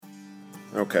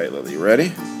Okay, Lily, you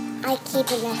ready? I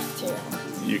keep it next to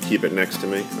you. You keep it next to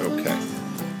me? Okay.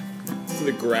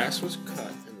 The grass was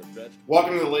cut and the veg.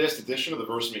 Welcome to the latest edition of the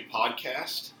Verse Me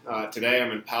podcast. Today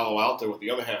I'm in Palo Alto with the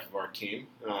other half of our team.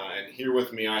 And here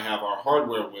with me I have our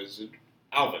hardware wizard,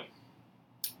 Alvin.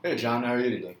 Hey, John. How are you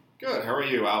today? Good. How are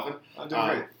you, Alvin? I'm doing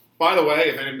great. By the way,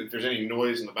 if there's any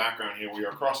noise in the background here, we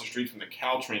are across the street from the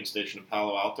Caltrain station in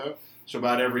Palo Alto. So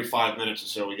about every 5 minutes or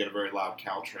so, we get a very loud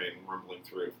Caltrain rumbling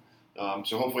through.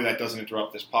 So hopefully that doesn't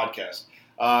interrupt this podcast.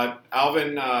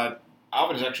 Alvin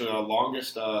is actually our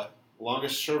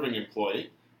longest serving employee,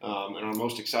 and I'm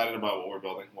most excited about what we're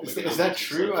building. Is that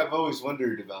true? I've always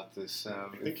wondered about this.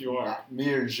 I think you are.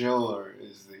 Me or Jill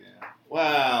is the...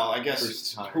 Well, I guess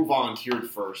first time. Who volunteered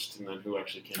first, and then who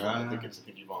actually came out. I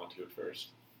think you volunteered first.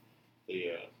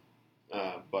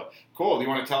 But cool. Do you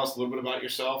want to tell us a little bit about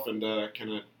yourself and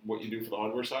kind of what you do for the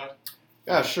hardware side?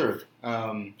 Yeah, sure.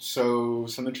 So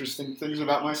some interesting things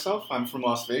about myself. I'm from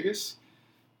Las Vegas,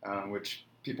 which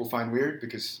people find weird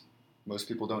because most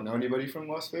people don't know anybody from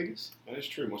Las Vegas. That is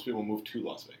true. Most people move to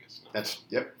Las Vegas.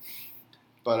 Yep.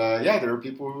 But yeah, there are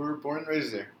people who were born and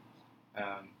raised there,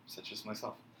 such as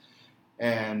myself.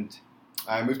 And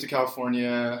I moved to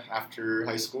California after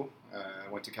high school. I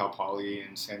went to Cal Poly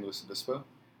in San Luis Obispo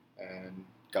and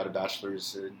got a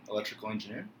bachelor's in electrical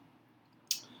engineering.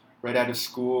 Right out of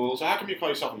school. So how come you call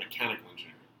yourself a mechanical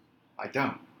engineer? I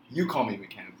don't. You call me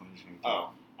mechanical engineer.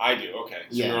 Oh, I do. Okay.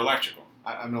 So you're electrical.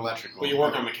 I'm electrical. But you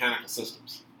work on mechanical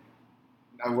systems.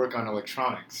 I work on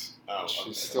electronics. Oh, which okay.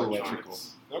 is still electrical.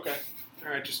 Okay.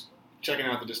 All right. Just checking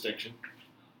out the distinction.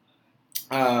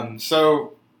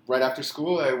 So right after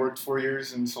school, I worked 4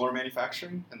 years in solar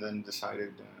manufacturing and then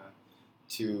decided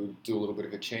to do a little bit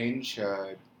of a change.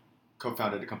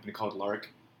 Co-founded a company called Lark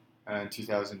in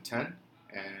 2010,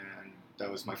 and that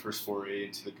was my first foray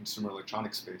into the consumer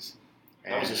electronics space.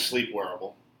 And that was a sleep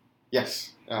wearable.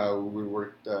 Yes. We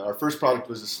worked. Our first product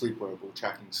was a sleep wearable,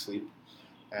 tracking sleep,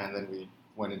 and then we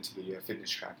went into the fitness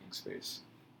tracking space.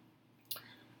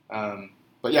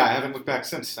 But yeah, I haven't looked back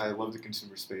since. I love the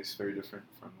consumer space. Very different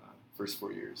from first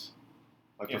 4 years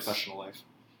of professional life.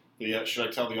 Yeah. Should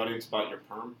I tell the audience about your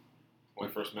perm when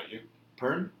I first met you?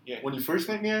 Perm? Yeah. When you first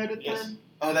met me, I did yes. perm?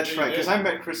 Oh, that's right, because I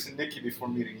met Chris and Nikki before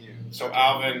meeting you. So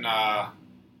Alvin,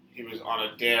 he was on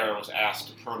a dare and was asked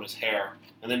to perm his hair,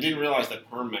 and then didn't realize that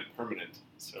perm meant permanent.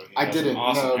 So I didn't.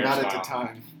 Awesome no, hairstyle. not at the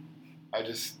time. I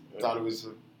just thought it was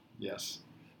yes.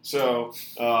 So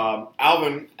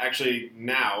Alvin actually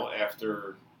now,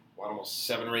 after almost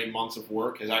 7 or 8 months of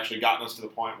work, has actually gotten us to the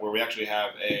point where we actually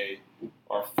have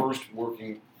our first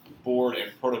working board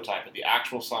and prototype at the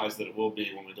actual size that it will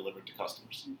be when we deliver it to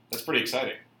customers. That's pretty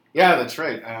exciting. Yeah, that's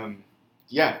right.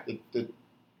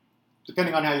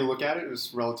 Depending on how you look at it, it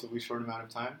was a relatively short amount of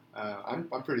time.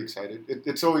 I'm pretty excited.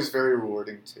 It's always very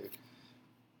rewarding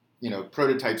to,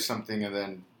 prototype something and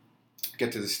then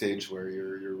get to the stage where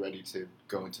you're ready to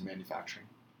go into manufacturing.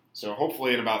 So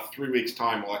hopefully in about 3 weeks'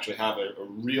 time, we'll actually have a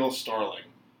real Starling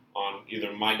on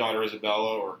either my daughter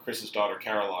Isabella or Chris's daughter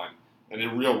Caroline. And a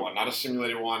real one, not a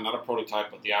simulated one, not a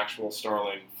prototype, but the actual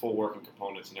Starling, full working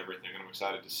components and everything. And I'm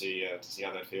excited to see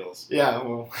how that feels. Yeah,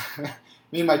 well,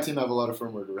 me and my team have a lot of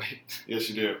firmware to write. Yes,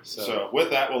 you do. So with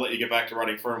that, we'll let you get back to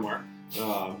writing firmware.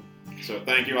 So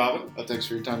thank you, Alvin. Thanks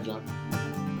for your time, John.